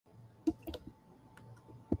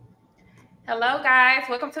Hello, guys.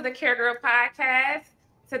 Welcome to the Care Girl podcast.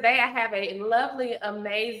 Today, I have a lovely,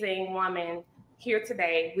 amazing woman here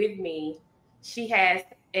today with me. She has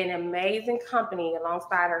an amazing company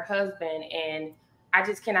alongside her husband, and I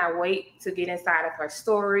just cannot wait to get inside of her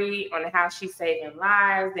story on how she's saving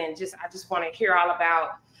lives, and I just want to hear all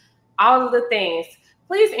about all of the things.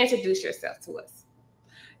 Please introduce yourself to us.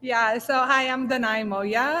 Yeah, so hi, I'm Danae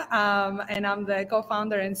Moya, and I'm the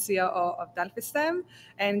co-founder and CEO of Delphistem.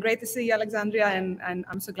 And great to see you, Alexandria, and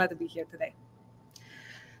I'm so glad to be here today.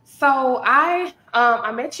 So I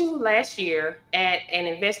met you last year at an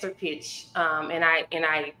investor pitch, and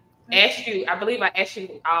I asked you, I believe I asked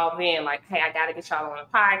you all then, like, hey, I got to get y'all on a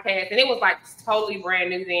podcast, and it was like totally brand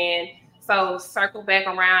new then. So circle back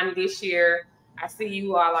around this year, I see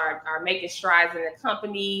you all are making strides in the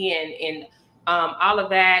company and all of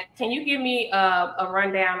that. Can you give me a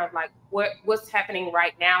rundown of like what's happening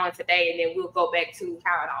right now and today, and then we'll go back to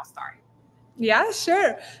how it all started? Yeah,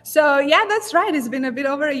 sure. So yeah, that's right. It's been a bit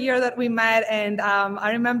over a year that we met, and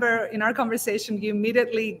I remember in our conversation, you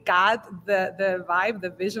immediately got the vibe,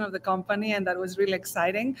 the vision of the company, and that was really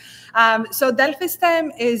exciting. So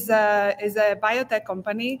Delphistem is a biotech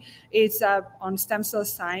company. It's on stem cell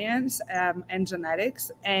science and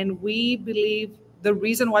genetics, and we believe the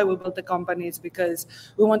reason why we built the company is because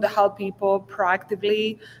we want to help people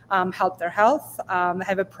proactively help their health,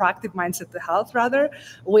 have a proactive mindset to health, rather,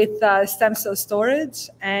 with stem cell storage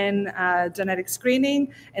and genetic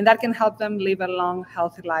screening, and that can help them live a long,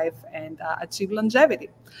 healthy life and achieve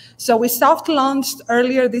longevity. So we soft launched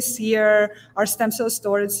earlier this year our stem cell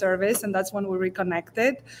storage service, and that's when we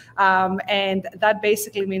reconnected. And that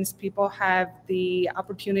basically means people have the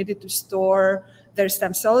opportunity to store their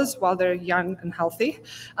stem cells while they're young and healthy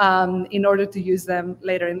in order to use them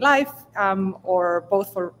later in life, or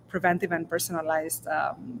both for preventive and personalized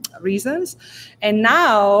reasons. And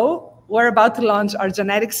now we're about to launch our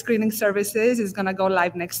genetic screening services. It's going to go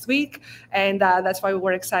live next week. And that's why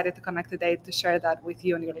we're excited to connect today to share that with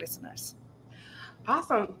you and your listeners.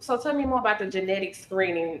 Awesome. So tell me more about the genetic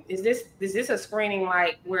screening. Is this a screening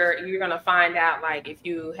like where you're going to find out like if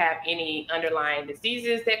you have any underlying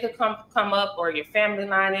diseases that could come up, or your family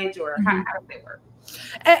lineage, or how does it work?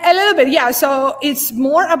 A little bit, yeah. So it's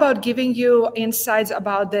more about giving you insights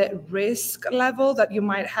about the risk level that you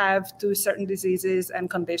might have to certain diseases and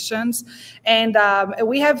conditions. And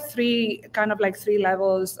we have three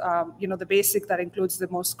levels, the basic that includes the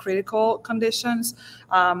most critical conditions,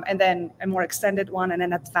 and then a more extended one, and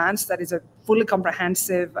an advanced that is a fully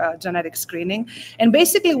comprehensive genetic screening. And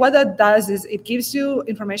basically what that does is it gives you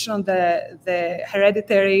information on the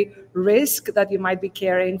hereditary risk that you might be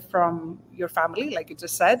carrying from your family, like you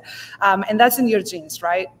just said, and that's in your genes,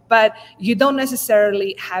 right? But you don't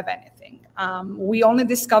necessarily have anything. We only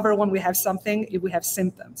discover when we have something if we have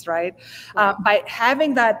symptoms, right? By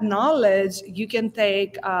having that knowledge, you can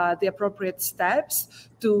take the appropriate steps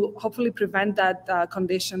to hopefully prevent that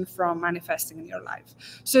condition from manifesting in your life.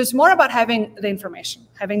 So it's more about having the information,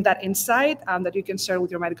 having that insight that you can share with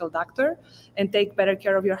your medical doctor and take better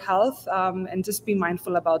care of your health, and just be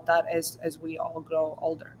mindful about that as we all grow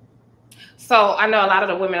older. So I know a lot of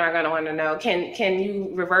the women are going to want to know, can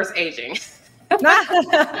you reverse aging? That's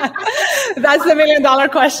the $1 million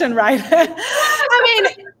question, right? I mean,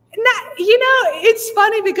 it's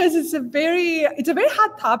funny because it's a very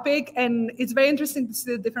hot topic, and it's very interesting to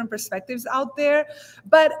see the different perspectives out there.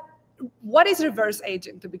 But what is reverse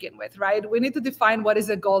aging to begin with, right? We need to define what is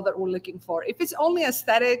the goal that we're looking for. If it's only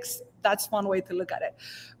aesthetics, that's one way to look at it.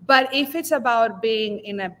 But if it's about being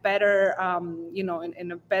in a better,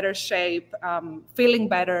 in a better shape, feeling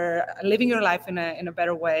better, living your life in a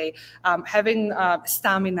better way, having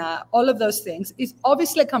stamina, all of those things, is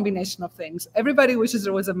obviously a combination of things. Everybody wishes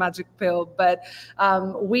there was a magic pill, but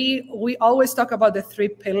we always talk about the 3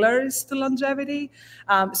 pillars to longevity.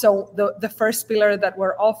 So the first pillar that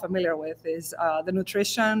we're all familiar with is the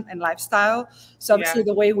nutrition and lifestyle. So obviously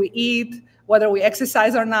the way we eat, whether we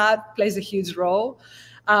exercise or not, plays a huge role.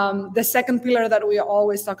 The second pillar that we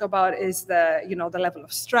always talk about is the level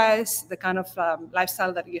of stress, the kind of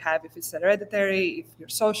lifestyle that you have, if it's hereditary, if you're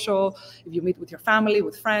social, if you meet with your family,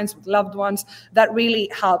 with friends, with loved ones, that really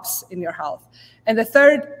helps in your health. And the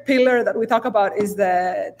third pillar that we talk about is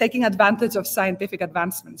the taking advantage of scientific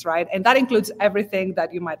advancements, right? And that includes everything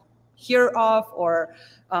that you might hear of, or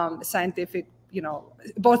scientific,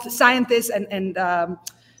 both scientists and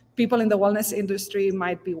people in the wellness industry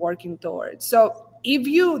might be working towards. So if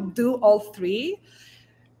you do all 3,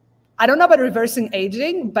 I don't know about reversing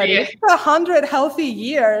aging, but 100 healthy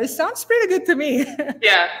years sounds pretty good to me.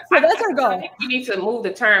 Yeah. So that's our goal. I think you need to move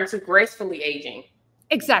the term to gracefully aging.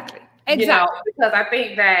 Exactly. Exactly. Because I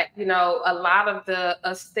think that, a lot of the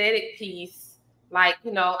aesthetic piece, like,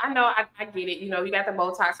 I get it, you got the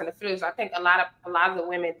Botox and the fillers. I think a lot of the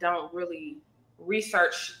women don't really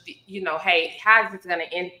research, hey, how is this going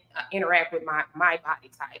to interact with my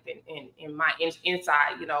body type and my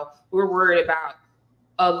inside, we're worried about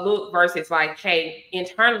a look versus like, hey,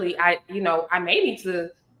 internally, I may need to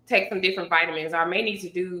take some different vitamins, or I may need to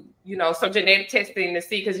do, some genetic testing to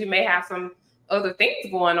see, because you may have some other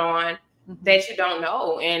things going on that you don't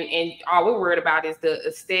know. And all we're worried about is the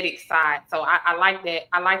aesthetic side. So I like that.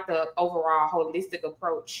 I like the overall holistic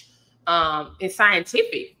approach. It's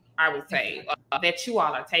scientific, I would say, that you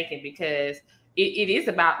all are taking, because it is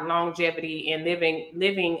about longevity and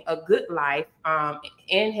living a good life,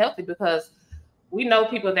 and healthy, because we know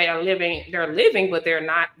people that are living, but they're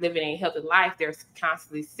not living a healthy life. They're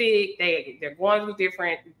constantly sick. They're going through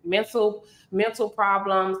different mental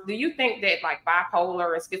problems. Do you think that like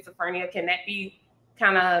bipolar and schizophrenia, can that be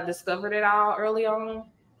kind of discovered at all early on?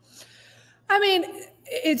 I mean,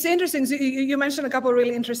 it's interesting. So you mentioned a couple of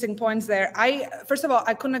really interesting points there. First of all,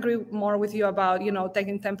 I couldn't agree more with you about,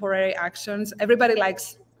 taking temporary actions. Everybody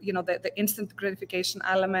likes, the instant gratification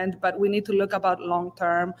element, but we need to look about long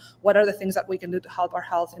term. What are the things that we can do to help our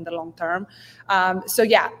health in the long term? So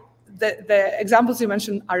yeah, the examples you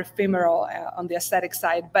mentioned are ephemeral on the aesthetic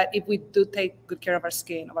side, but if we do take good care of our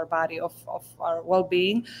skin, of our body, of our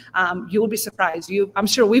well-being, you will be surprised. I'm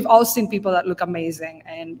sure we've all seen people that look amazing,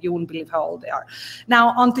 and you wouldn't believe how old they are.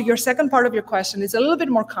 Now, on to your second part of your question, it's a little bit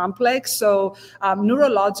more complex. So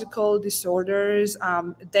neurological disorders,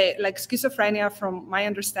 like schizophrenia, from my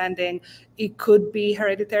understanding, it could be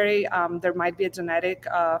hereditary. There might be a genetic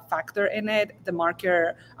factor in it. The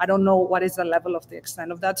marker, I don't know what is the level of the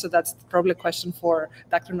extent of that. So that's probably a question for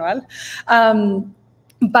Dr. Noel.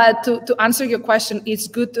 But to answer your question, it's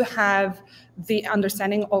good to have the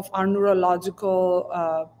understanding of our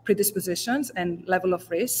neurological predispositions and level of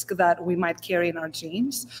risk that we might carry in our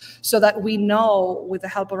genes, so that we know, with the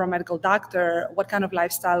help of our medical doctor, what kind of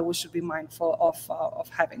lifestyle we should be mindful of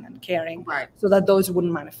having and caring, right, so that those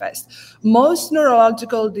wouldn't manifest. Most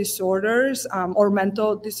neurological disorders or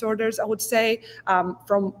mental disorders, I would say,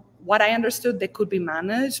 from what I understood, they could be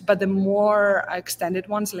managed, but the more extended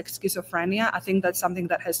ones, like schizophrenia, I think that's something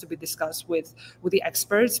that has to be discussed with the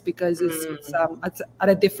experts, because it's at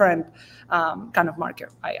a different kind of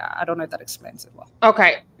marker. I don't know if that explains it well.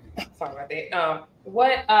 Okay, sorry about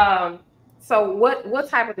that. What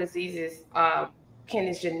type of diseases can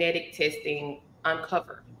this genetic testing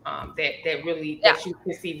uncover that you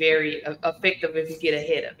can see very effective if you get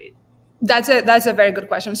ahead of it? That's a very good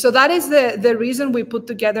question. So that is the reason we put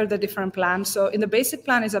together the different plans. So in the basic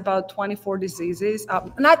plan is about 24 diseases,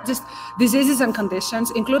 not just diseases and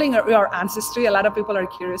conditions, including our ancestry. A lot of people are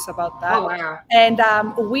curious about that. Oh, wow. And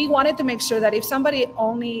we wanted to make sure that if somebody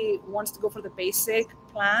only wants to go for the basic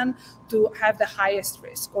plan, to have the highest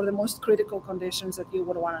risk or the most critical conditions that you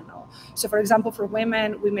would want to know. So for example, for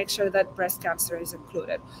women, we make sure that breast cancer is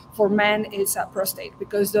included. For men, it's prostate,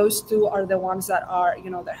 because those two are the ones that are,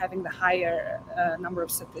 they're having the higher number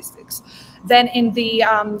of statistics. Then in the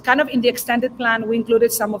in the extended plan, we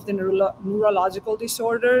included some of the neurological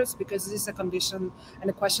disorders, because this is a condition and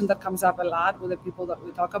a question that comes up a lot with the people that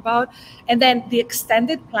we talk about. And then the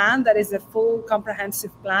extended plan, that is a full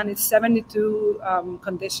comprehensive plan, it's 72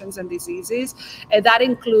 conditions and diseases, and that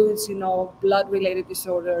includes blood-related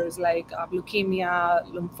disorders like leukemia,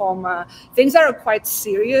 lymphoma, things that are quite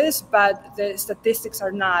serious, but the statistics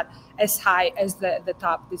are not as high as the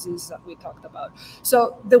top diseases that we talked about.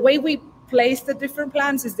 So the way we place the different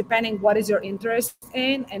plans is depending what is your interest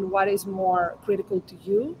in and what is more critical to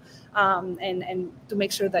you, and to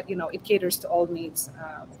make sure that it caters to all needs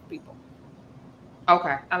of people.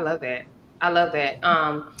 Okay, I love that.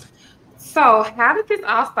 So how did this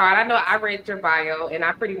all start? I know I read your bio, and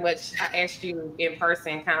I asked you in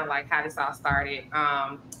person kind of like how this all started.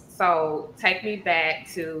 So take me back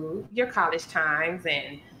to your college times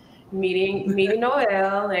and meeting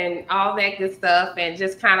Noel and all that good stuff, and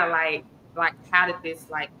just kind of like how did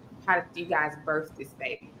you guys birth this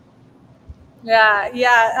baby? Yeah.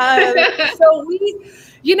 So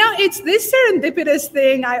it's this serendipitous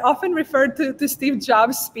thing. I often refer to Steve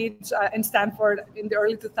Jobs' speech in Stanford in the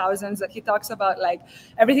early 2000s, that he talks about like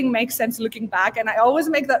everything makes sense looking back. And I always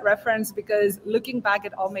make that reference because looking back,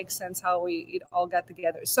 it all makes sense how it all got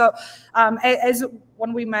together. So as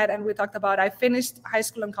when we met and we talked about, I finished high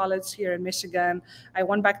school and college here in Michigan.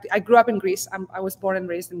 I grew up in Greece. I was born and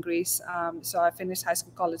raised in Greece. So I finished high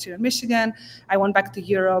school, college here in Michigan. I went back to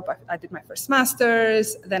Europe. I did my first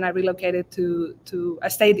master's. Then I relocated I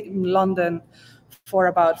stayed in London for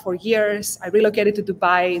about 4 years. I relocated to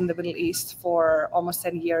Dubai in the Middle East for almost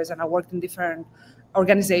 10 years, and I worked in different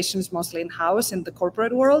organizations, mostly in-house in the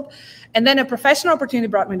corporate world. And then a professional opportunity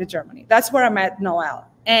brought me to Germany. That's where I met Noel.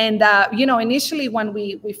 And, initially when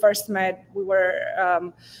we first met, we were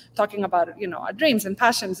talking about, our dreams and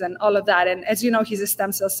passions and all of that. And as you know, he's a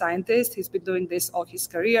stem cell scientist. He's been doing this all his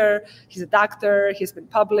career. He's a doctor. He's been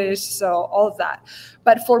published. So all of that.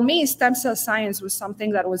 But for me, stem cell science was something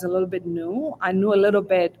that was a little bit new. I knew a little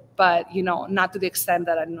bit, but, not to the extent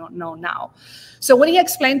that I know now. So when he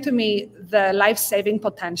explained to me the life-saving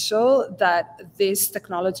potential that this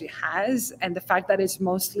technology has, and the fact that it's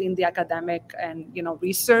mostly in the academic and,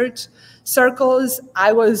 research circles,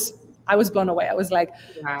 I was blown away. I was like,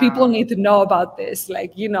 wow. People need to know about this.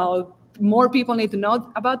 Like, more people need to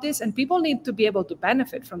know about this, and people need to be able to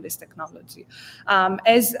benefit from this technology.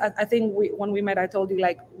 As I think when we met, I told you,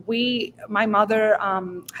 like, my mother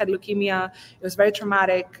had leukemia. It was a very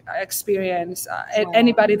traumatic experience.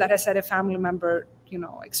 Anybody that has had a family member,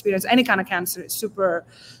 experience any kind of cancer is super,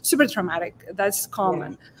 super traumatic. That's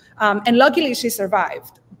common. Yeah. And luckily she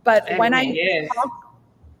survived. But when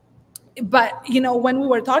when we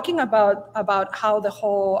were talking about how the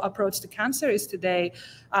whole approach to cancer is today,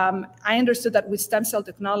 I understood that with stem cell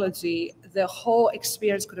technology, the whole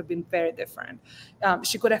experience could have been very different.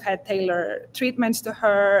 She could have had tailored treatments to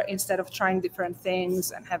her instead of trying different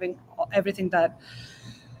things and having everything that,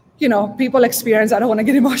 people experience. I don't want to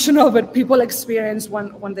get emotional, but people experience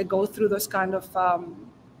when they go through those kind of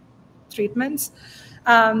treatments.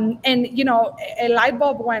 And, a light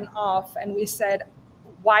bulb went off, and we said,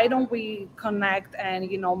 why don't we connect and,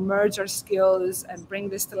 merge our skills and bring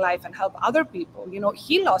this to life and help other people?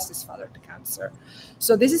 He lost his father to cancer.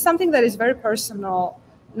 So this is something that is very personal,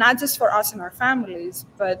 not just for us and our families,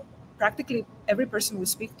 but practically every person we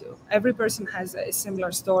speak to. Every person has a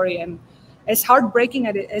similar story. And as heartbreaking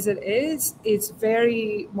as it is, it's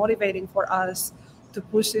very motivating for us to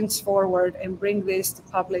push things forward and bring this to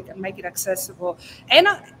public and make it accessible and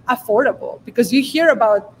affordable. Because you hear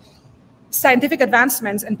about scientific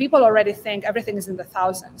advancements and people already think everything is in the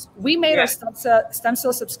thousands. We made our stem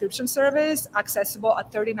cell subscription service accessible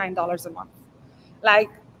at $39 a month. Like,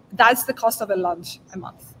 that's the cost of a lunch a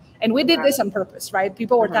month. And we did this on purpose, right?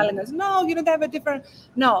 People were telling us, no, you don't have a different.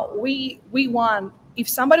 No, we want, if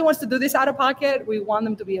somebody wants to do this out of pocket, we want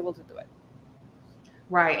them to be able to do it.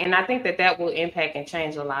 Right. And I think that will impact and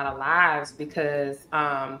change a lot of lives, because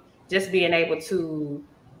just being able to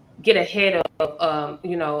get ahead of,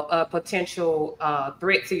 a potential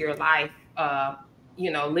threat to your life,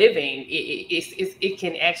 living, it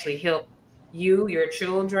can actually help you, your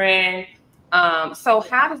children. So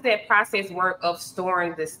how does that process work of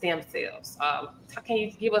storing the stem cells? Can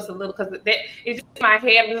you give us a little, because that it's just in my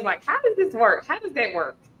head, I'm just like, how does this work? How does that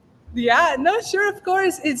work? Yeah, no, sure, of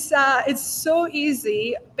course. It's so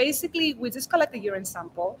easy. Basically, we just collect a urine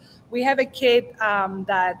sample. We have a kit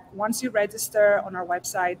that once you register on our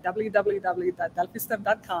website,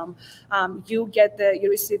 www.delphistem.com, you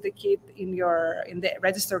receive the kit in the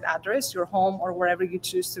registered address, your home or wherever you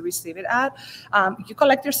choose to receive it at. You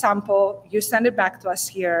collect your sample, you send it back to us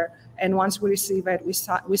here. And once we receive it, we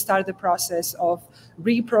start the process of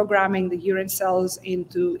reprogramming the urine cells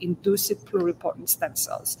into induced pluripotent stem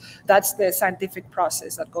cells. That's the scientific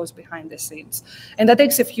process that goes behind the scenes. And that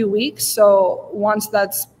takes a few weeks. So once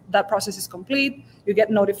that process is complete, you get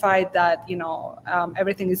notified that,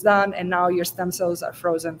 everything is done, and now your stem cells are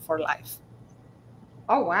frozen for life.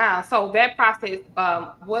 Oh, wow. So that process,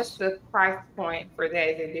 what's the price point for that?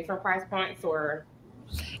 Is it different price points or?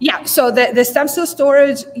 Yeah, so the stem cell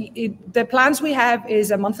storage, the plans we have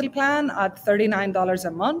is a monthly plan at $39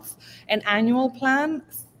 a month, an annual plan,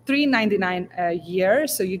 $399 a year,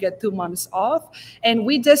 so you get 2 months off. And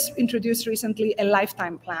we just introduced recently a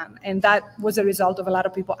lifetime plan, and that was a result of a lot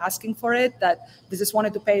of people asking for it, that they just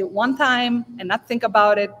wanted to pay one time and not think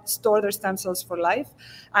about it, store their stem cells for life.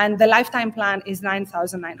 And the lifetime plan is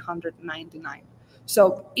 $9,999.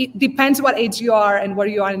 So it depends what age you are and where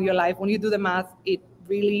you are in your life. When you do the math, it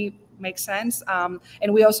really makes sense. And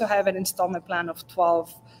we also have an installment plan of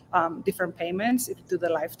 12 different payments if you do the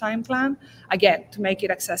lifetime plan, again, to make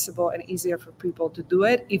it accessible and easier for people to do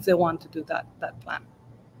it if they want to do that plan.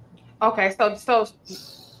 Okay, so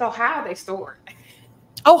how are they stored?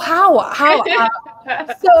 Oh, how?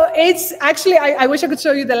 So it's actually, I wish I could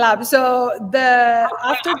show you the lab. So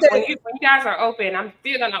when you guys are open, I'm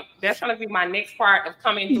still that's gonna be my next part of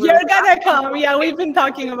coming through. You're gonna come. Yeah, we've been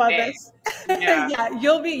talking about this. Yeah. Yeah,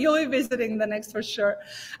 you'll be visiting the next for sure.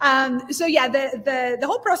 So yeah, the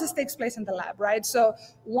whole process takes place in the lab, right? So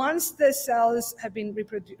once the cells have been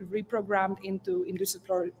reprogrammed into induced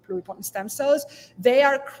pluripotent stem cells, they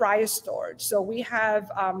are cryo-stored. So we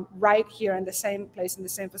have right here in the same place, in the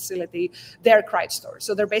same facility, they're cryo-stored.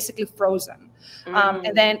 So they're basically frozen.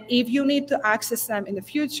 And then if you need to access them in the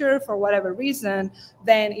future for whatever reason,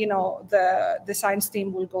 then the science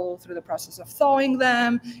team will go through the process of thawing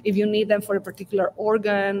them. If you need them for a particular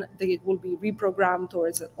organ, they will be reprogrammed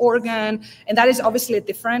towards an organ. And that is obviously a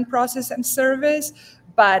different process and service.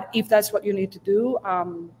 But if that's what you need to do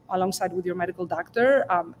alongside with your medical doctor,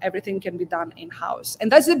 everything can be done in-house.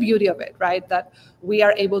 And that's the beauty of it, right? That we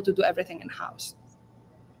are able to do everything in-house.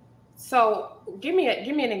 So give me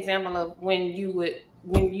an example of when you would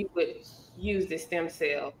use the stem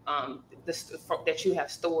cell that you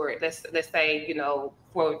have stored. Let's say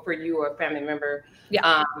for you or a family member,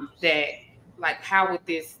 yeah. That like how would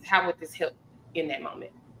this help in that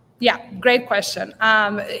moment? Yeah, great question.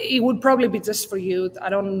 It would probably be just for you. I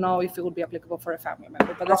don't know if it would be applicable for a family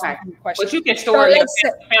member, but that's okay. a good question. But you can store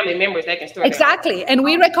family members. They can store exactly, and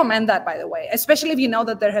we recommend that, by the way, especially if you know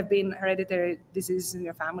that there have been hereditary diseases in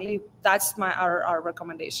your family. That's our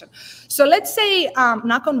recommendation. So let's say,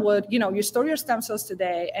 knock on wood, you store your stem cells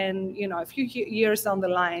today, and a few years down the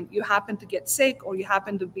line, you happen to get sick or you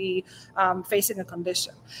happen to be facing a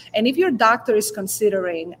condition, and if your doctor is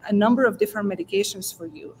considering a number of different medications for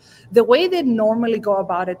you. The way they normally go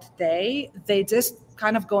about it today, they just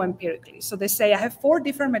kind of go empirically. So they say, I have 4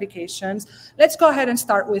 different medications. Let's go ahead and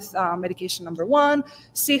start with medication number 1,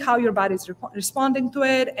 see how your body is responding to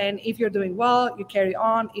it. And if you're doing well, you carry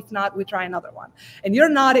on. If not, we try another one. And you're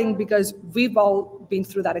nodding because we've all been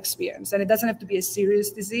through that experience. And it doesn't have to be a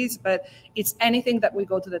serious disease, but it's anything that we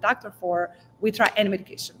go to the doctor for. We try any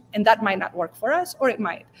medication. And that might not work for us, or it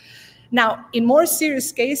might. Now, in more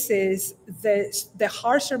serious cases, the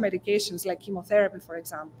harsher medications like chemotherapy, for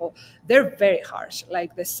example, they're very harsh.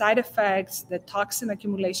 Like the side effects, the toxin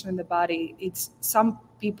accumulation in the body, it's some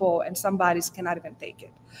people and some bodies cannot even take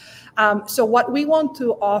it. So what we want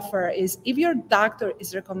to offer is if your doctor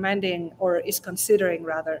is recommending or is considering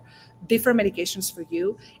rather different medications for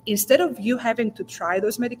you, instead of you having to try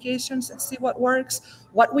those medications and see what works,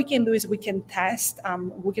 what we can do is we can test,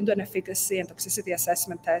 we can do an efficacy and toxicity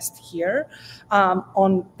assessment test here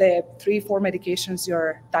on the 3-4 medications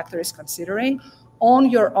your doctor is considering on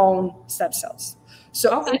your own stem cells.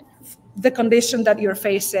 So if the condition that you're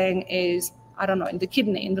facing is, I don't know, in the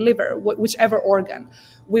kidney, in the liver, whichever organ,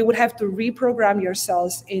 we would have to reprogram your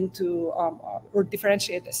cells into, or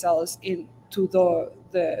differentiate the cells into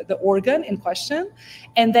the organ in question,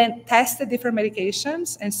 and then test the different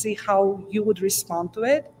medications and see how you would respond to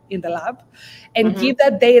it in the lab, and give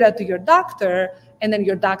that data to your doctor, and then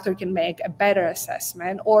your doctor can make a better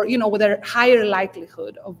assessment, or with a higher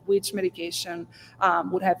likelihood of which medication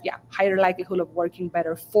would have higher likelihood of working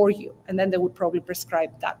better for you, and then they would probably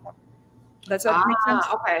prescribe that one. Does that make sense?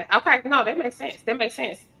 Okay. No, that makes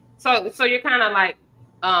sense. So you're kind of like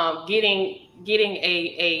getting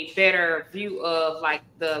a better view of like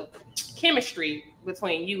the chemistry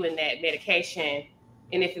between you and that medication,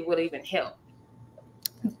 and if it would even help.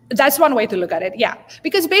 That's one way to look at it, yeah.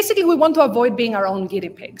 Because basically we want to avoid being our own guinea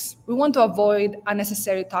pigs. We want to avoid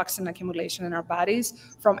unnecessary toxin accumulation in our bodies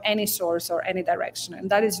from any source or any direction. And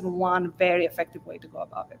that is one very effective way to go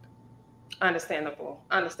about it. Understandable.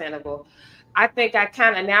 I think I'm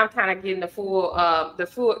kind of getting the full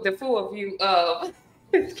view of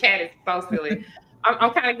this cat is so silly.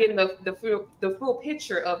 I'm kind of getting the full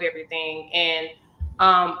picture of everything, and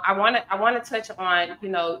I want to touch on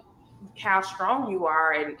how strong you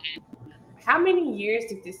are, and how many years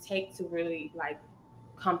did this take to really like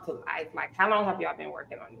come to life? Like, how long have y'all been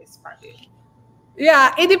working on this project?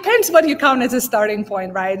 Yeah, it depends what you count as a starting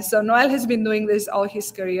point, right? So Noel has been doing this all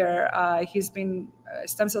his career. He's been a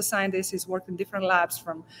stem cell scientist. He's worked in different labs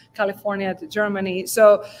from California to Germany.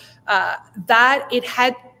 So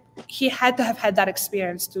he had to have had that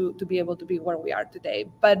experience to be able to be where we are today.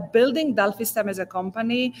 But building Delphistem as a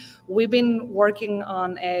company, we've been working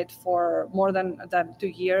on it for more than 2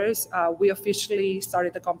 years. We officially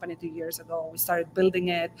started the company 2 years ago. We started building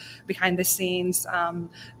it behind the scenes.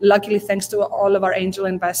 Luckily, thanks to all of our angel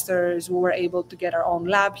investors, we were able to get our own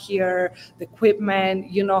lab here, the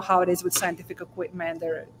equipment. You know how it is with scientific equipment.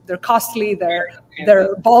 They're costly,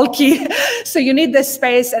 they're bulky. So you need the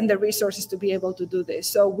space and the resources to be able to do this.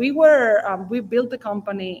 So we built the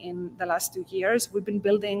company in the last 2 years. We've been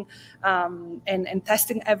building and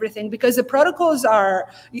testing everything because the protocols are,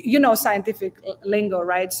 scientific lingo,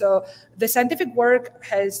 right? So the scientific work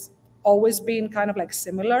has always been kind of like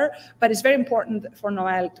similar, but it's very important for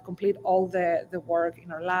Noel to complete all the work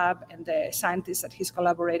in our lab and the scientists that he's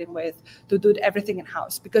collaborating with to do everything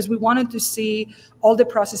in-house, because we wanted to see all the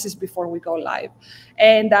processes before we go live.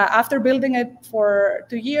 And after building it for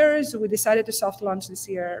 2 years, we decided to soft launch this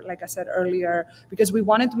year, like I said earlier, because we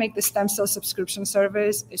wanted to make the stem cell subscription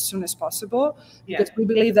service as soon as possible, because we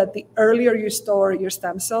believe that the earlier you store your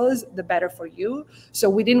stem cells, the better for you. So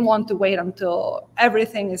we didn't want to wait until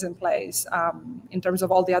everything is in place in terms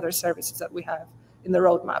of all the other services that we have in the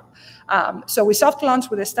roadmap. So we soft launched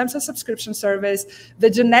with a stem cell subscription service. The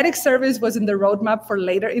genetic service was in the roadmap for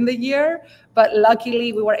later in the year, but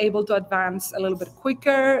luckily we were able to advance a little bit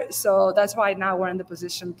quicker. So that's why now we're in the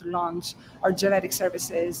position to launch our genetic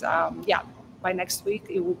services. By next week,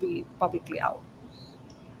 it will be publicly out.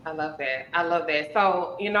 I love that. I love that.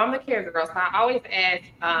 So, you know, I'm the caregiver girl, so I always ask,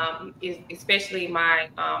 especially my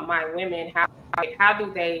women, how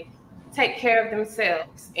do they take care of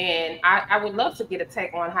themselves? And I would love to get a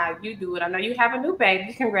take on how you do it. I know you have a new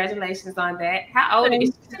baby. Congratulations on that. How old is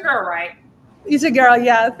she? She's a girl, right? She's a girl,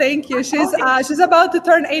 yeah. Thank you. She's about to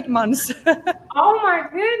turn 8 months. Oh my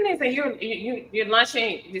goodness! And you're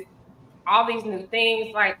launching all these new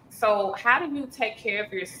things. Like, so how do you take care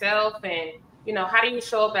of yourself, and you know, how do you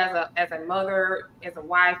show up as a mother, as a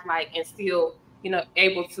wife, like, and still, you know,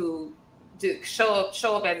 able to show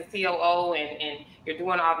up as a COO, and you're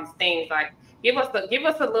doing all these things. Like, give us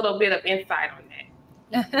a little bit of insight on that.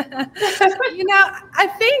 You know, I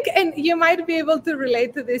think, and you might be able to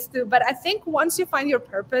relate to this too, but I think once you find your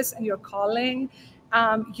purpose and your calling,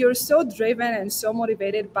 you're so driven and so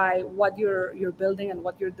motivated by what you're building and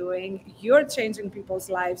what you're doing. You're changing people's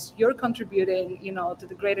lives. You're contributing, you know, to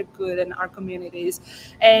the greater good in our communities.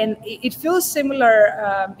 And it feels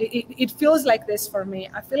similar. It feels like this for me.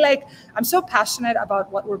 I feel like I'm so passionate about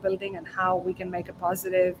what we're building and how we can make a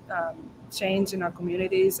positive change in our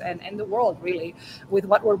communities and the world, really, with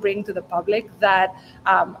what we're bringing to the public, that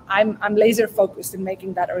I'm laser focused in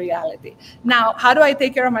making that a reality. Now, how do I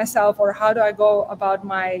take care of myself, or how do I go about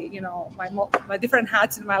my, you know, my different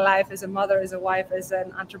hats in my life as a mother, as a wife, as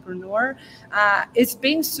an entrepreneur? It's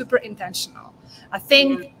being super intentional. I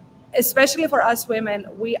think, especially for us women,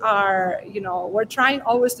 we are, you know, we're trying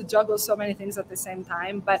always to juggle so many things at the same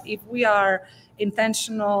time. But if we are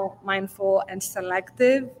intentional, mindful, and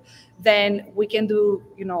selective, then we can do,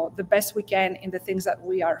 you know, the best we can in the things that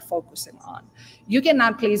we are focusing on. You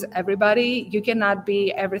cannot please everybody. You cannot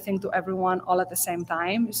be everything to everyone all at the same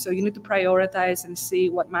time. So you need to prioritize and see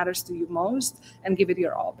what matters to you most and give it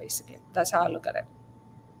your all, basically. That's how I look at it.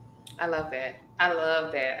 I love that. I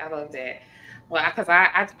love that. I love that. Well, because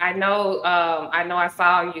I know I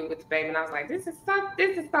saw you with the baby, and I was like, this is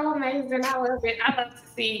so amazing. I love it. I love to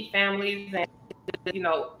see families and, you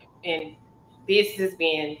know, and business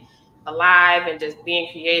being alive and just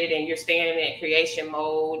being created, and you're staying in that creation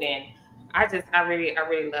mode. And I really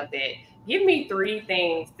love that. Give me 3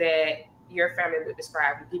 things that your family would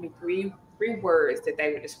describe you. Give me three words that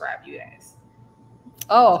they would describe you as.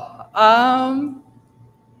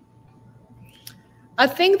 I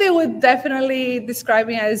think they would definitely describe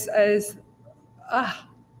me as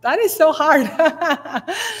that is so hard.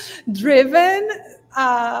 Driven,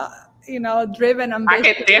 you know, driven, ambitious.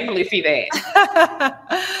 I can definitely see that.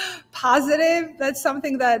 Positive. That's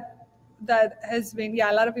something that has been,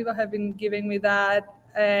 a lot of people have been giving me that.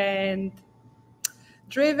 And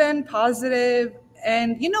driven, positive,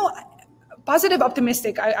 and, you know, positive,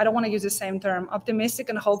 optimistic. I don't want to use the same term. Optimistic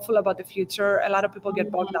and hopeful about the future. A lot of people get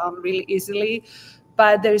bogged down really easily,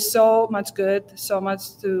 but there's so much good, so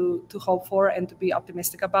much to hope for and to be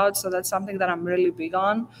optimistic about. So that's something that I'm really big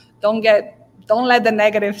on. Don't let the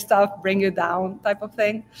negative stuff bring you down, type of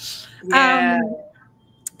thing. Yeah.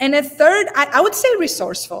 And a third, I would say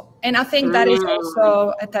resourceful. And I think that is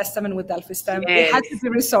also a testament with Delphistem. Yes. We had to be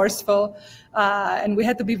resourceful, and we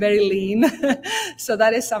had to be very lean. So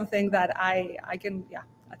that is something that I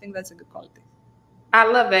think that's a good quality. I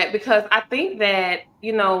love that, because I think that,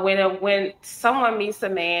 you know, when someone meets a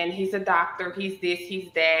man, he's a doctor, he's this, he's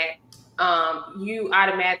that, you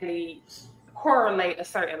automatically correlate a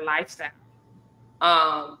certain lifestyle.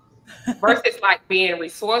 Versus like being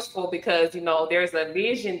resourceful, because, you know, there's a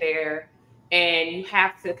vision there, and you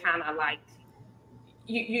have to kind of like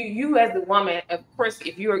you as the woman, of course,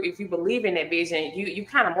 if you believe in that vision, you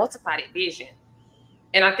kind of multiply that vision.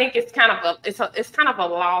 And I think it's kind of a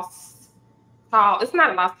lost cause. It's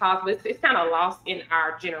not a lost cause, but it's kind of lost in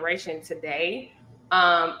our generation today,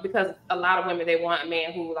 because a lot of women, they want a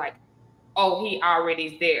man who, like, oh, he already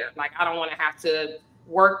is there. Like, I don't want to have to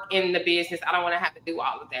work in the business. I don't want to have to do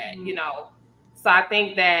all of that, you know. So I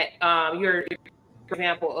think that you're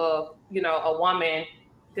example of, you know, a woman,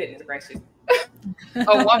 goodness gracious,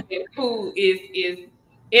 a woman who is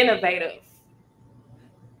innovative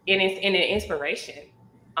and it's an inspiration.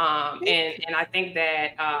 And I think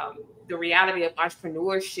that the reality of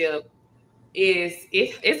entrepreneurship is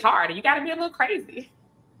it's hard. You got to be a little crazy.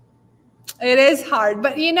 It is hard,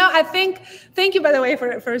 but you know, I think, thank you, by the way,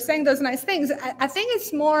 for saying those nice things. I think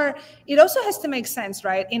it's more, it also has to make sense,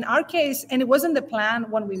 right? In our case, and it wasn't the plan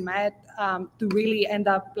when we met to really end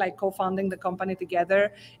up like co-founding the company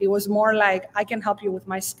together. It was more like, I can help you with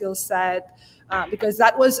my skill set, because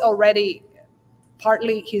that was already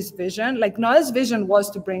partly his vision. Like Noel's vision was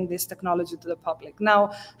to bring this technology to the public.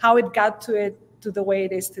 Now, how it got to the way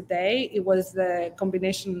it is today, it was the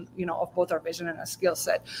combination, you know, of both our vision and our skill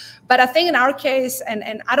set. But I think in our case,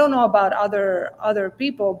 and I don't know about other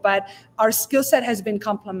people, but our skill set has been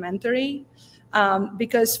complementary,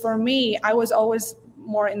 because for me, I was always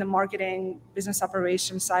more in the marketing, business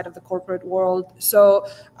operations side of the corporate world. So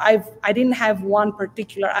I didn't have one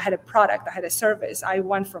particular, I had a product, I had a service. I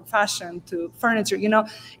went from fashion to furniture. You know,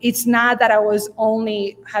 it's not that I was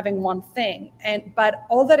only having one thing. But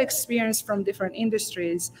all that experience from different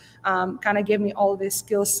industries kind of gave me all this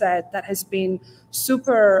skill set that has been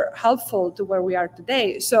super helpful to where we are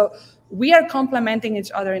today. So we are complementing each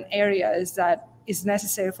other in areas that is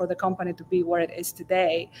necessary for the company to be where it is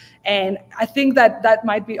today. And I think that that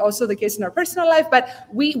might be also the case in our personal life, but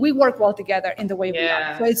we work well together in the way we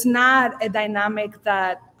are. So it's not a dynamic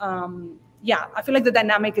that, I feel like the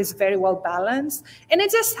dynamic is very well balanced, and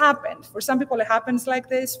it just happened. For some people, it happens like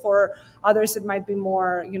this. For others, it might be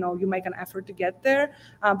more, you know, you make an effort to get there.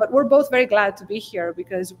 But we're both very glad to be here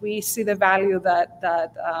because we see the value that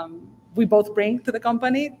we both bring to the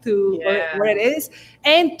company, to where it is,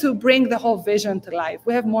 and to bring the whole vision to life.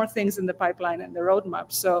 We have more things in the pipeline and the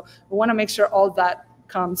roadmap. So we want to make sure all that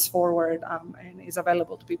comes forward and is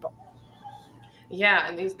available to people. Yeah,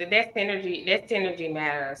 and that synergy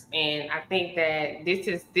matters. And I think that this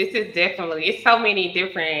is definitely, it's so many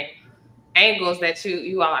different angles that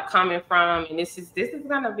you all are coming from. And this is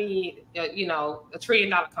going to be, you know, $1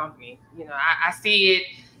 trillion company. You know, I see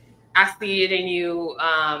it in you,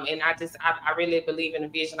 and I really believe in the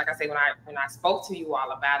vision. Like I said, when I spoke to you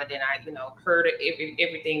all about it, and I, you know, heard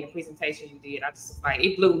everything, the presentation you did, I just was like,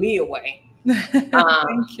 it blew me away.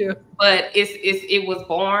 Thank you. But it was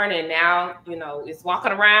born, and now, you know, it's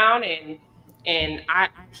walking around, and I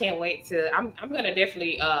can't wait to. I'm gonna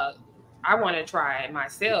definitely I want to try it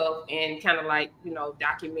myself and kind of like, you know,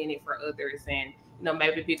 document it for others, and, you know,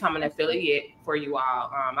 maybe become an affiliate for you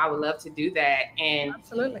all. I would love to do that. And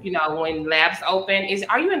absolutely, you know, when labs open, you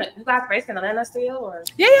guys based in Atlanta still, or?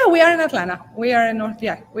 Yeah, we are in Atlanta. We are in North.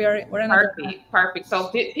 Yeah, we're in Atlanta. Perfect. So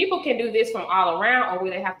people can do this from all around, or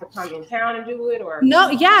will they have to come in town and do it, or?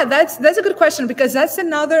 No, yeah, that's a good question, because that's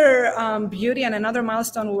another beauty and another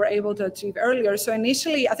milestone we were able to achieve earlier. So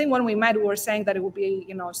initially, I think when we met, we were saying that it would be,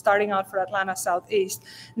 you know, starting out for Atlanta Southeast.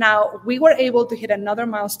 Now we were able to hit another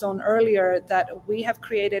milestone earlier, that we have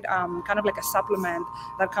created kind of like a supplement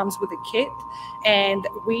that comes with a kit, and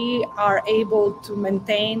we are able to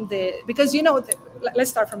maintain because, you know,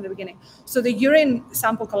 let's start from the beginning. So the urine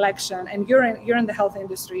sample collection, and you're in the health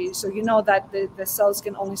industry, so you know that the cells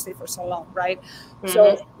can only stay for so long, right? Mm-hmm.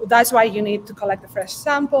 So that's why you need to collect a fresh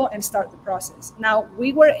sample and start the process. Now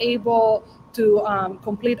we were able to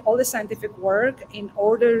complete all the scientific work in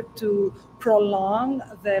order to prolong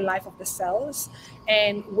the life of the cells.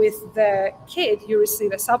 And with the kit, you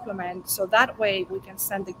receive a supplement. So that way we can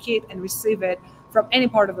send the kit and receive it from any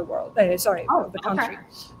part of the world. The country. Okay.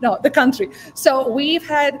 No, the country. So we've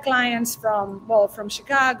had clients from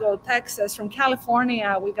Chicago, Texas, from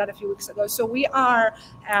California. We got a few weeks ago. So we are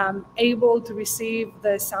able to receive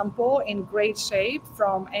the sample in great shape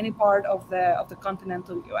from any part of the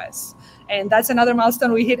continental US. And that's another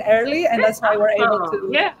milestone we hit early, and that's why we're able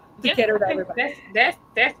to cater to everybody. That's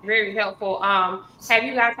very helpful. Have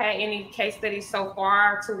you guys had any case studies so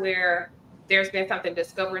far to where there's been something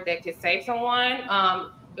discovered that could save someone,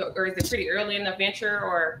 or is it pretty early in the venture,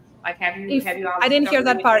 or like have you all? I didn't hear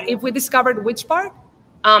that part. If we discovered which part?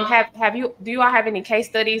 Do you all have any case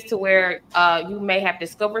studies to where you may have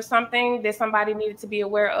discovered something that somebody needed to be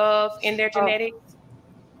aware of in their genetics?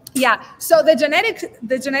 Yeah. So the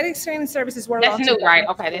genetic screening services were launching. That's new, right?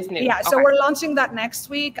 Okay, that's new. Yeah. Okay. So we're launching that next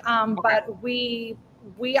week. But we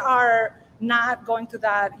are not going to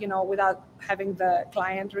that, you know, without having the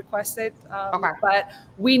client request it. Okay. But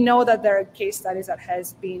we know that there are case studies that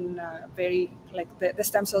has been very, like the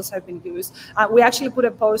stem cells have been used. We actually put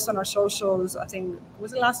a post on our socials, I think,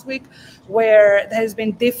 was it last week, where there has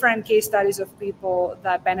been different case studies of people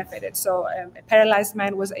that benefited. So a paralyzed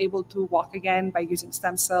man was able to walk again by using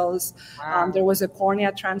stem cells. Wow. There was a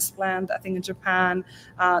cornea transplant, I think in Japan,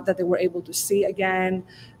 that they were able to see again.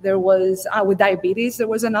 There was, with diabetes, there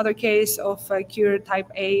was another case of cured type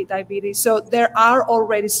A diabetes. So there are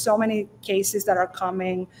already so many cases that are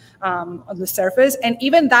coming on the surface. And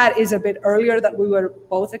even that is a bit earlier than we were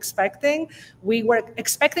both expecting. We were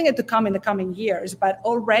expecting it to come in the coming years, but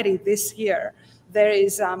already this year, there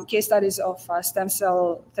is case studies of stem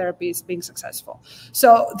cell therapies being successful.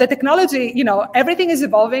 So the technology, you know, everything is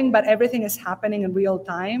evolving, but everything is happening in real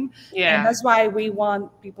time. Yeah. And that's why we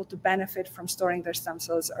want people to benefit from storing their stem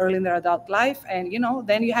cells early in their adult life. And, you know,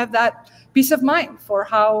 then you have that peace of mind for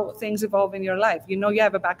how things evolve in your life. You know, you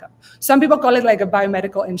have a backup. Some people call it like a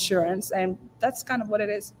biomedical insurance, and that's kind of what it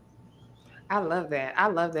is. I love that. I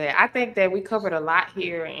love that. I think that we covered a lot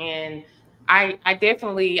here, and I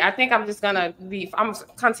definitely, I think I'm just gonna I'm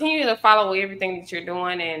continuing to follow everything that you're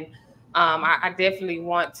doing, and I definitely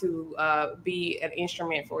want to be an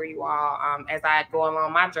instrument for you all as I go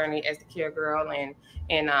along my journey as the care girl,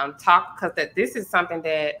 and talk, because that this is something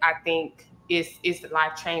that I think is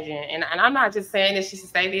life changing, and I'm not just saying this just to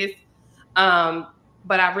say this,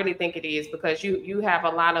 but I really think it is, because you have a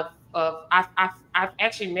lot of I've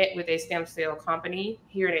actually met with a stem cell company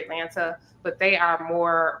here in Atlanta, but they are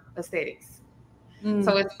more aesthetics.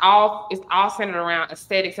 So it's all centered around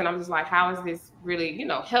aesthetics, and I'm just like, how is this really, you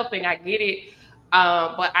know, helping? I get it,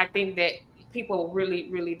 but I think that people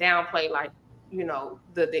really downplay, like, you know,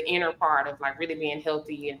 the inner part of like really being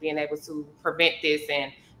healthy and being able to prevent this,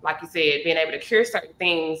 and like you said, being able to cure certain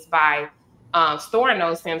things by storing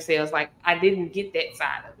those stem cells. Like, I didn't get that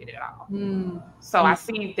side of it at all. So I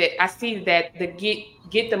see that the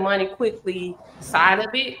get the money quickly side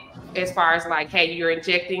of it, as far as like, hey, you're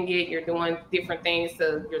injecting it, you're doing different things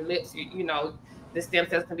to your lips, you know, the stem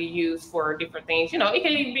cells can be used for different things. You know, it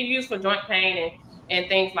can even be used for joint pain and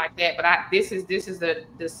things like that. But this is the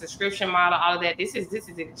subscription model, all of that. This is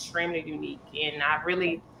extremely unique, and I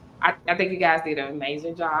think you guys did an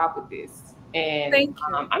amazing job with this. And Thank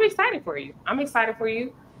you. I'm excited for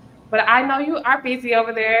you. But I know you are busy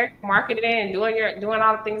over there marketing and doing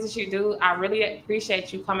all the things that you do. I really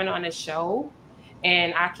appreciate you coming on the show.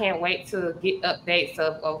 And I can't wait to get updates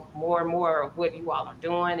of more and more of what you all are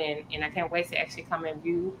doing. And I can't wait to actually come and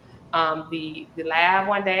view the lab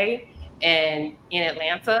one day and in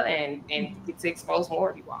Atlanta and get to expose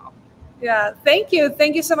more of you all. Yeah, thank you.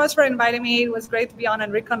 Thank you so much for inviting me. It was great to be on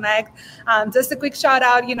and reconnect. Just a quick shout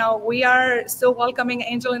out, you know, we are still welcoming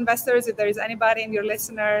angel investors. If there is anybody in your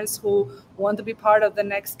listeners who want to be part of the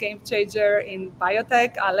next game changer in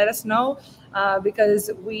biotech, let us know.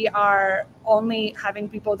 Because we are only having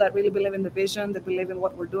people that really believe in the vision, that believe in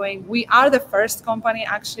what we're doing. We are the first company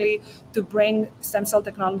actually to bring stem cell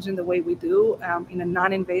technology in the way we do, in a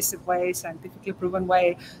non-invasive way, scientifically proven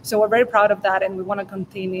way. So we're very proud of that, and we want to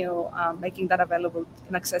continue making that available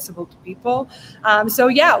and accessible to people. So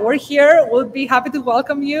yeah, we're here. We'll be happy to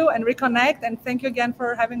welcome you and reconnect. And thank you again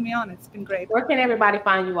for having me on. It's been great. Where can everybody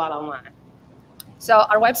find you all online? So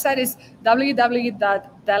our website is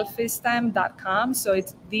www.delphistem.com. So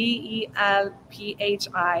it's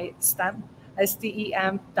DELPHI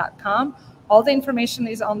STEM.com. All the information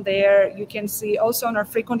is on there. You can see also on our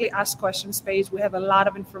frequently asked questions page, we have a lot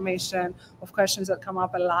of information of questions that come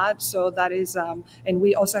up a lot. So that is, and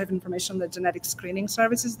we also have information on the genetic screening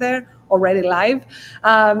services there already live.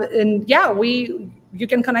 And yeah, you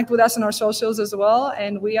can connect with us on our socials as well.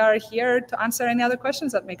 And we are here to answer any other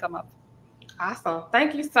questions that may come up. Awesome.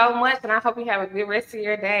 Thank you so much. And I hope you have a good rest of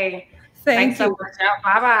your day. Thanks so much.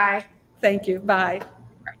 Bye-bye. Thank you. Bye.